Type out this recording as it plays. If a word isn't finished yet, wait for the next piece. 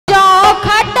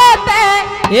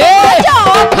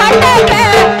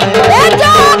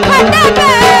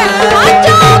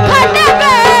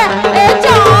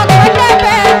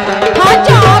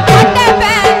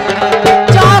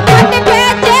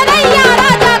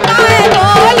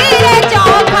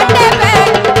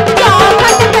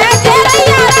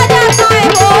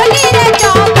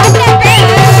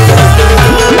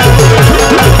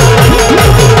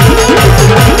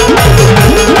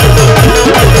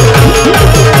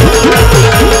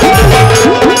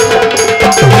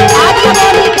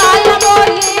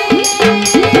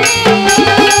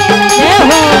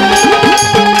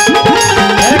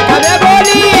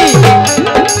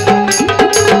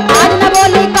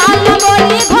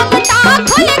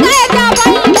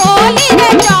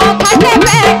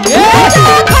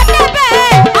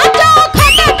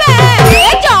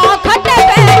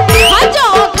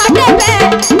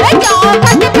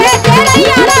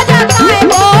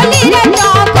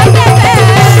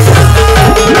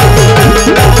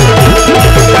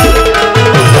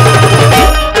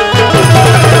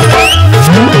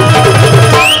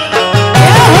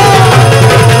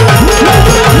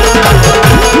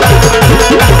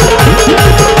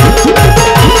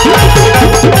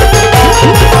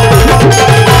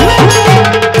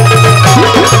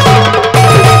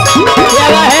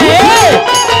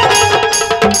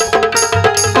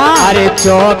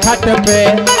चौखट पे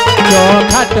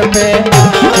चौखट पे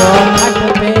चौखट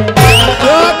पे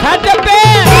चौखट पे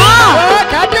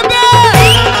चौखट पे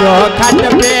चौखट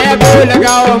पे बोल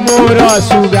गाओ मोरो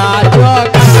सुगा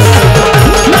चौखट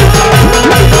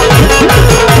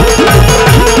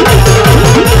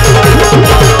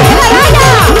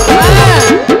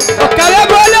कबे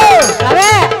बोलो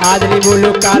आदमी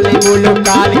बोलो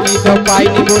काल की तो पाई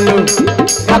नहीं बोलो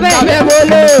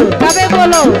कबे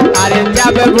बोलो अरे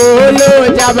जब बोलो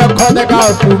जब खुद का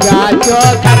पूजा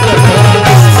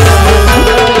चौखट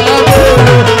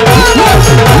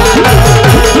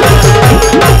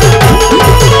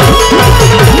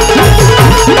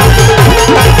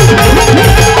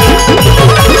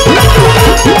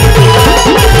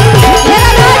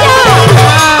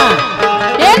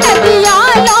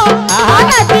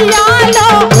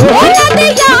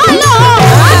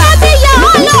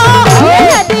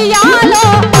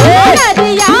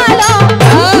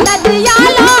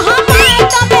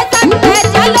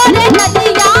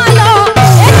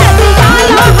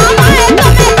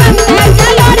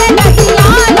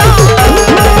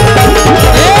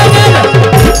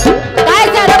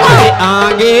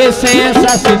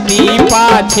सस्ती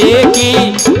पाछे की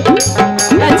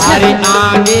अरे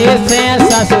आगे से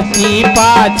सस्ती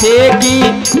पाछे की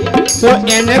तो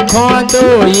इनको दो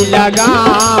ही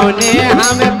लगाओ ने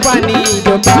हम पनी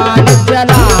दुकान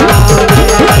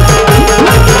चलाओ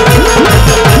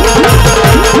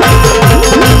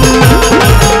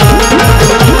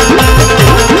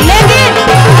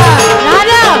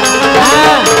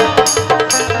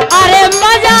अरे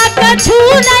मजा कछु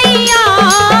नहीं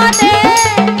आने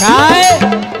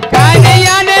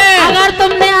अगर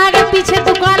तुमने आगे पीछे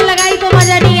दुकान लगाई तो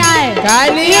मजा नहीं आए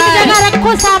एक जगह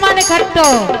रखो सामान इकट्ठो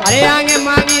अरे आगे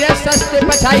मांगी रे सस्ते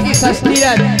पछाई की सस्ती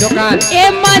रे दुकान ए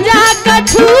मजा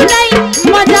कछु नहीं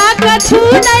मजा कछु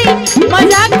नहीं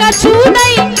मजा कछु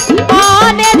नहीं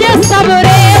आने जे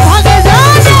सबरे भग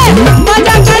जाने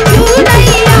मजा कछु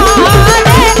नहीं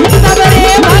आने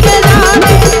सबरे भग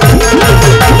जाने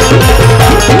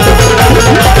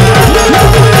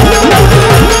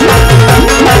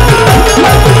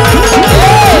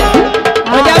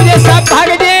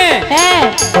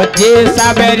जे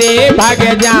सबरे भग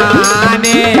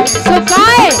जाने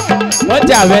सुखाए वो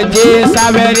जब जे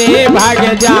सबरे भग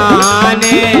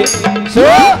जाने सो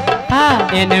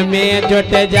इनमें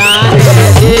जुट जाने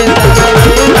जे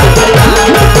सबरे भग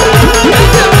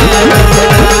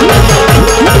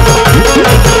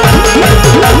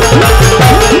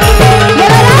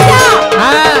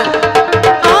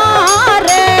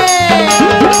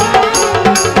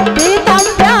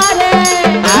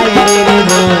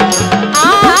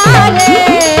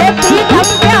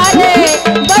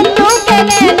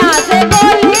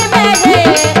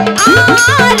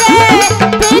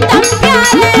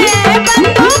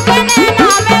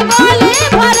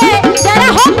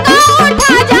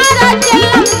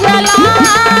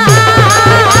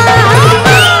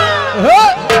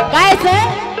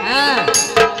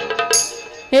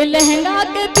लहंगा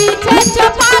के पीछे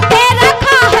छुपा के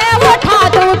रखा है उठा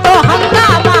दूं तो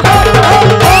हंगामा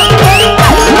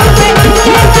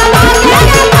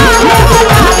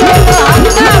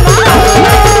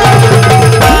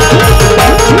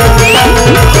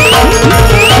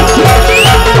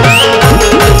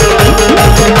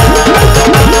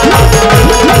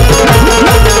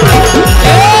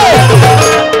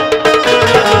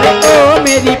ओ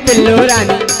मेरी पिल्लो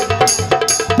रानी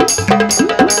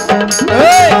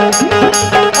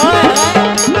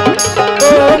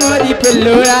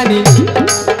बिल्लो रानी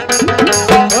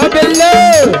ओ बिल्लो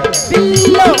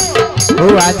बिल्लो ओ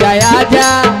आजा आजा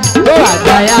ओ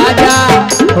आजा आजा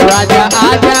ओ आजा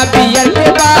आजा पियर के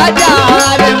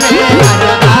बाजार में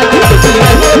आजा आजा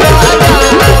पियर के बाजार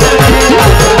में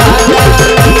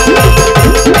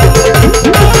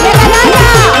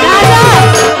आजा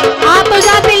आप तो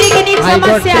जाते लेकिन एक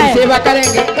समस्या है सेवा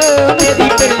करेंगे ओ मेरी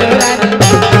बिल्लो रानी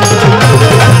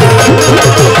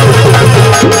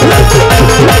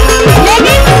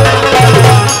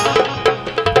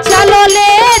चलो ले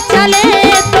चले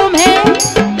तुम्हें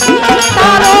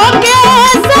तारों के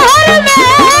शहर में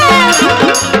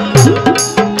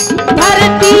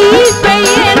धरती पे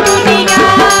ये दुनिया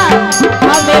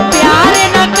हमें प्यार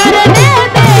न करने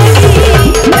देगी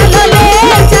चलो ले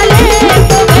चले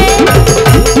तुम्हें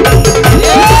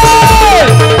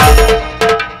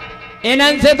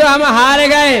इन्हन से तो हम हार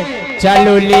गए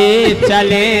चलो ले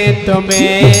चले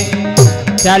तुम्हें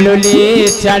चलो ले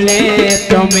चले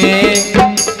तुम्हें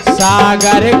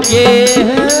सागर के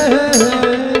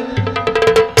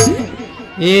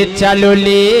ये चलो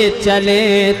ले चले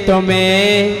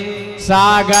तुम्हें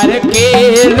सागर के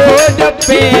रोड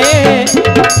पे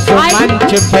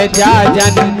मंच पे जा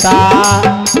जनता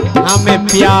हमें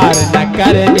प्यार न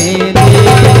करने दे।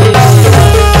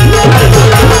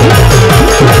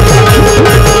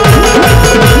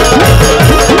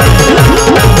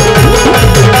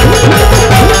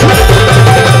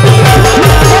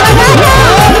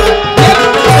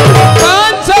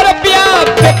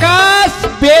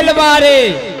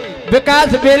 विकास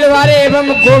बेलवारे एवं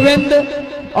गोविंद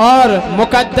और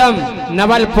मुकद्दम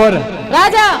नवलपुर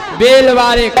राजा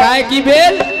बेलवारे काय की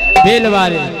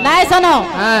बेलवारे नहीं सुनो।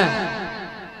 हाँ।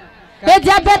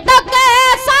 जब तक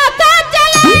साथ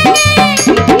चलेंगे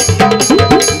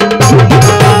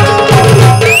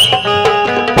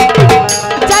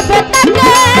जब तक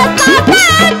साथ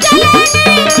चलेंगे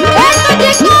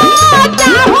तुझको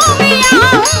चाहूं मियां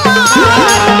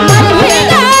मर भी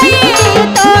गई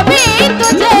तो भी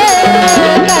तुझे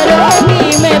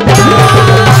करोगी मैं प्यार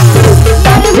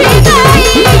मर भी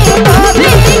गई तो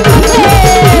भी तुझे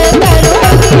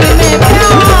करोगी मैं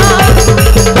प्यार।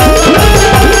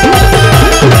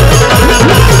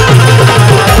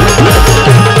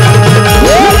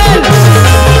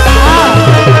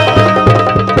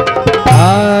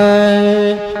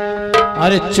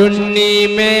 अरे चुन्नी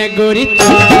में गोरी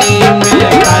चुन्नी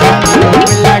में परफ्यूम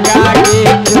लगा के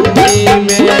चुन्नी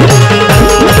में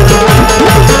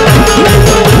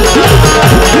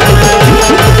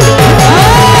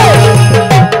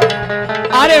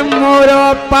अरे मोरो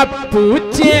पप्पू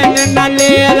चैन न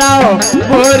ले रहो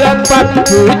मोरो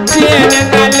पप्पू चैन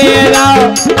न ले रहो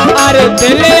अरे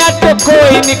दिल तो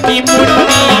कोई की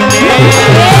मुन्नी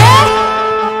में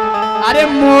अरे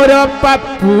मोरो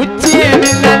पप्पू चैन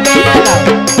न ले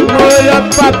रहो मोरो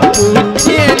पप्पू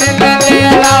चैन न ले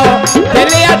रहो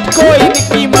दिल कोई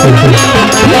की मुन्नी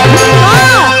में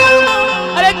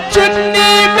अरे चुन्नी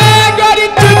में गोरी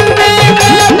चुन्नी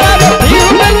में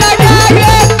परफ्यूम लगा के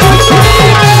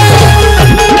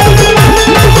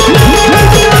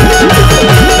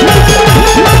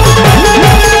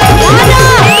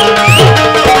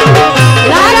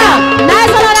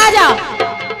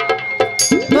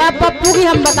पप्पू की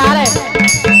हम बता रहे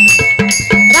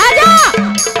राजा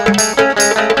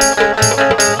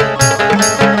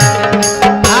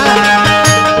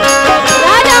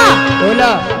राजा बोलो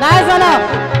नहीं सुनो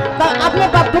तो अपने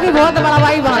पप्पू की बहुत बड़ा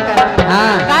भाई बनाकर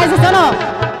हाँ से सुनो।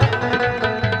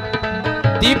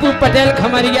 दीपू पटेल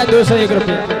खमरिया 201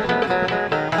 रुपये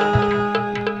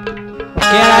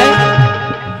क्या है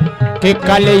कि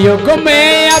कलयुग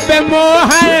में अब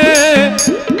मोहन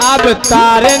अब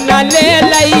तार न ले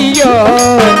लियो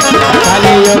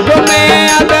कलयुग में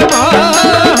अब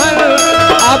मोहन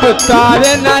अब तार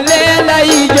न ले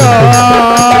लियो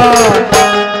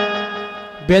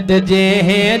वेद जे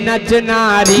है नच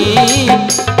नारी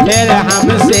फिर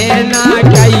हमसे ना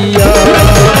कहियो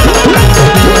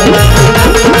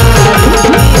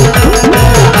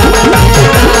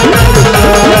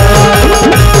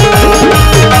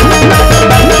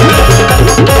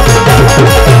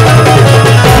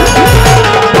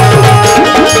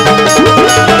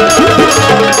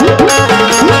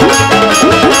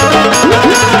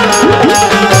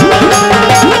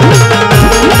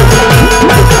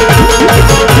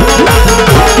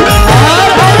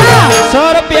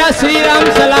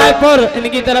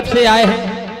इनकी तरफ से आए हैं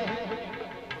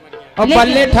और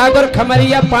बल्ले ठाकुर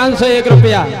खमरिया 501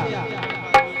 रुपया।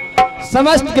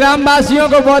 समस्त ग्रामवासियों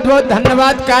को बहुत बहुत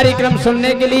धन्यवाद कार्यक्रम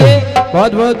सुनने के लिए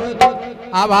बहुत बहुत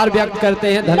आभार व्यक्त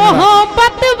करते हैं। धन्यवाद।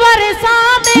 मोहब्बत बरसा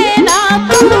देना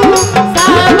तू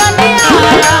सावन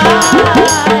आया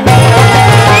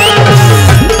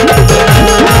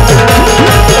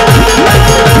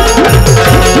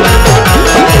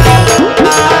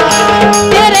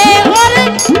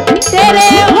तेरे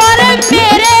और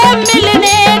मेरे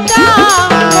मिलने का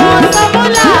मौसम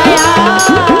लाया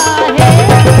है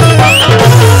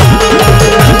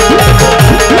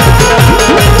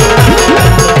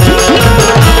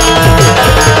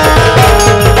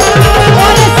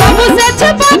और सबसे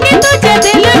छुपा के तुझे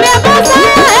दिल में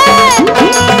बसाया है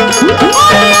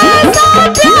और ऐसा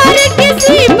प्यार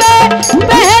किसी पे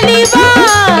पहली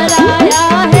बार आया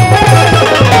है।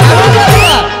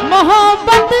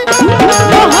 मोहब्बत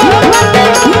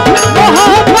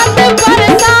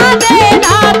बरसा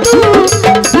देना तू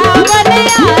सावन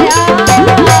आया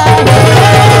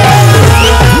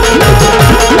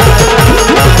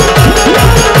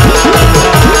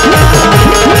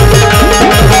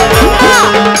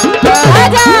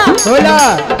राजा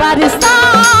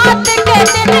बरसात के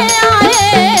दिन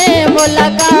आए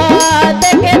मुलाकात